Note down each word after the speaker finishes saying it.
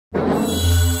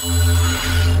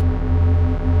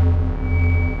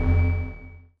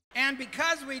And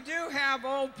because we do have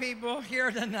old people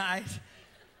here tonight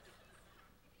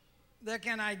that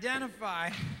can identify,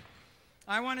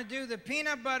 I want to do the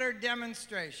peanut butter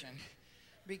demonstration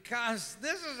because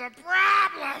this is a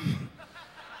problem.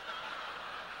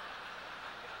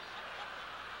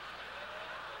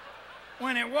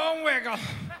 When it won't wiggle,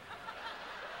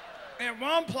 it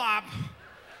won't plop,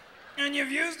 and you've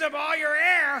used up all your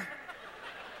air,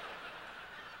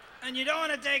 and you don't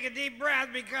want to take a deep breath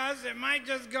because it might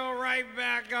just go right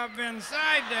back up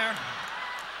inside there.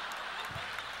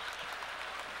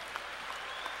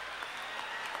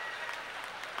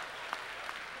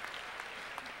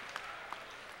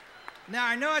 Now,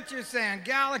 I know what you're saying.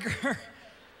 Gallagher,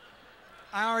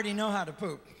 I already know how to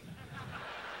poop.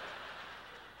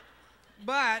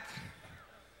 But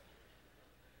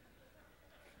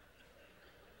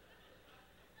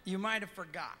you might have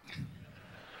forgot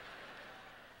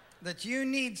that you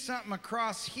need something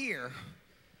across here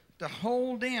to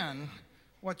hold in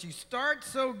what you start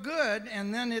so good,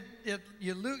 and then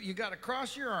you got to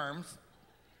cross your arms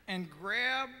and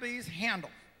grab these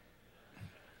handles.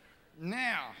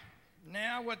 Now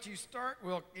what you start,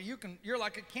 well, you're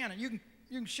like a cannon. You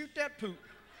can shoot that poop.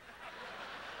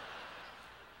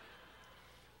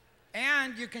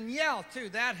 And you can yell too,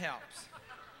 that helps.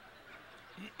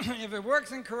 If it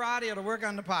works in karate, it'll work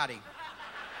on the potty.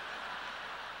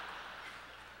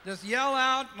 Just yell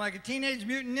out like a Teenage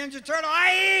Mutant Ninja Turtle,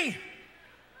 aye!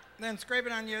 Then scrape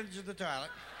it on the edge of the toilet.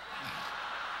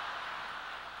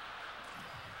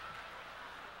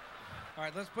 All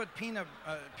right, let's put peanut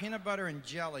butter and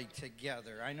jelly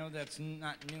together. I know that's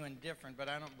not new and different, but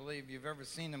I don't believe you've ever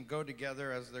seen them go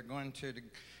together as they're going to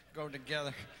go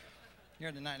together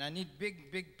here tonight. I need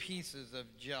big pieces of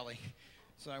jelly,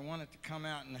 so I want it to come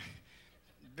out in the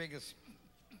biggest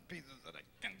pieces that I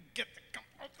can get to come out.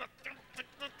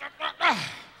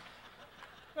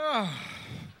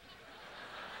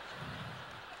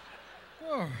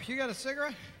 Oh, you got a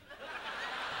cigarette?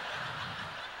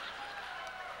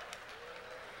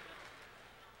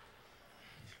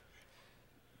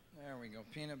 There we go,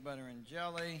 peanut butter and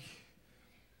jelly.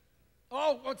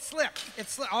 Oh, it slipped. It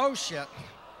slipped. Oh, shit.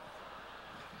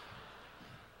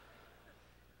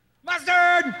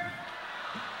 Mustard!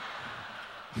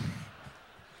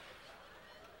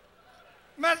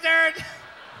 Mustard!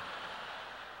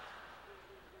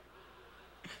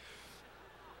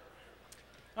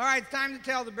 All right, it's time to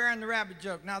tell the bear and the rabbit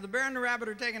joke. Now, the bear and the rabbit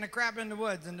are taking a crap in the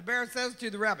woods, and the bear says to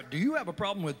the rabbit, "Do you have a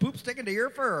problem with poop sticking to your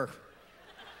fur?"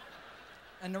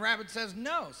 And the rabbit says,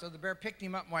 "No." So the bear picked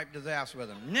him up and wiped his ass with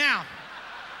him. Now,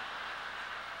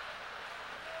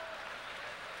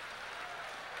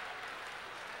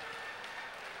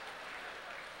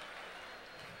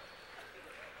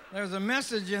 there's a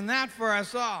message in that for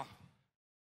us all.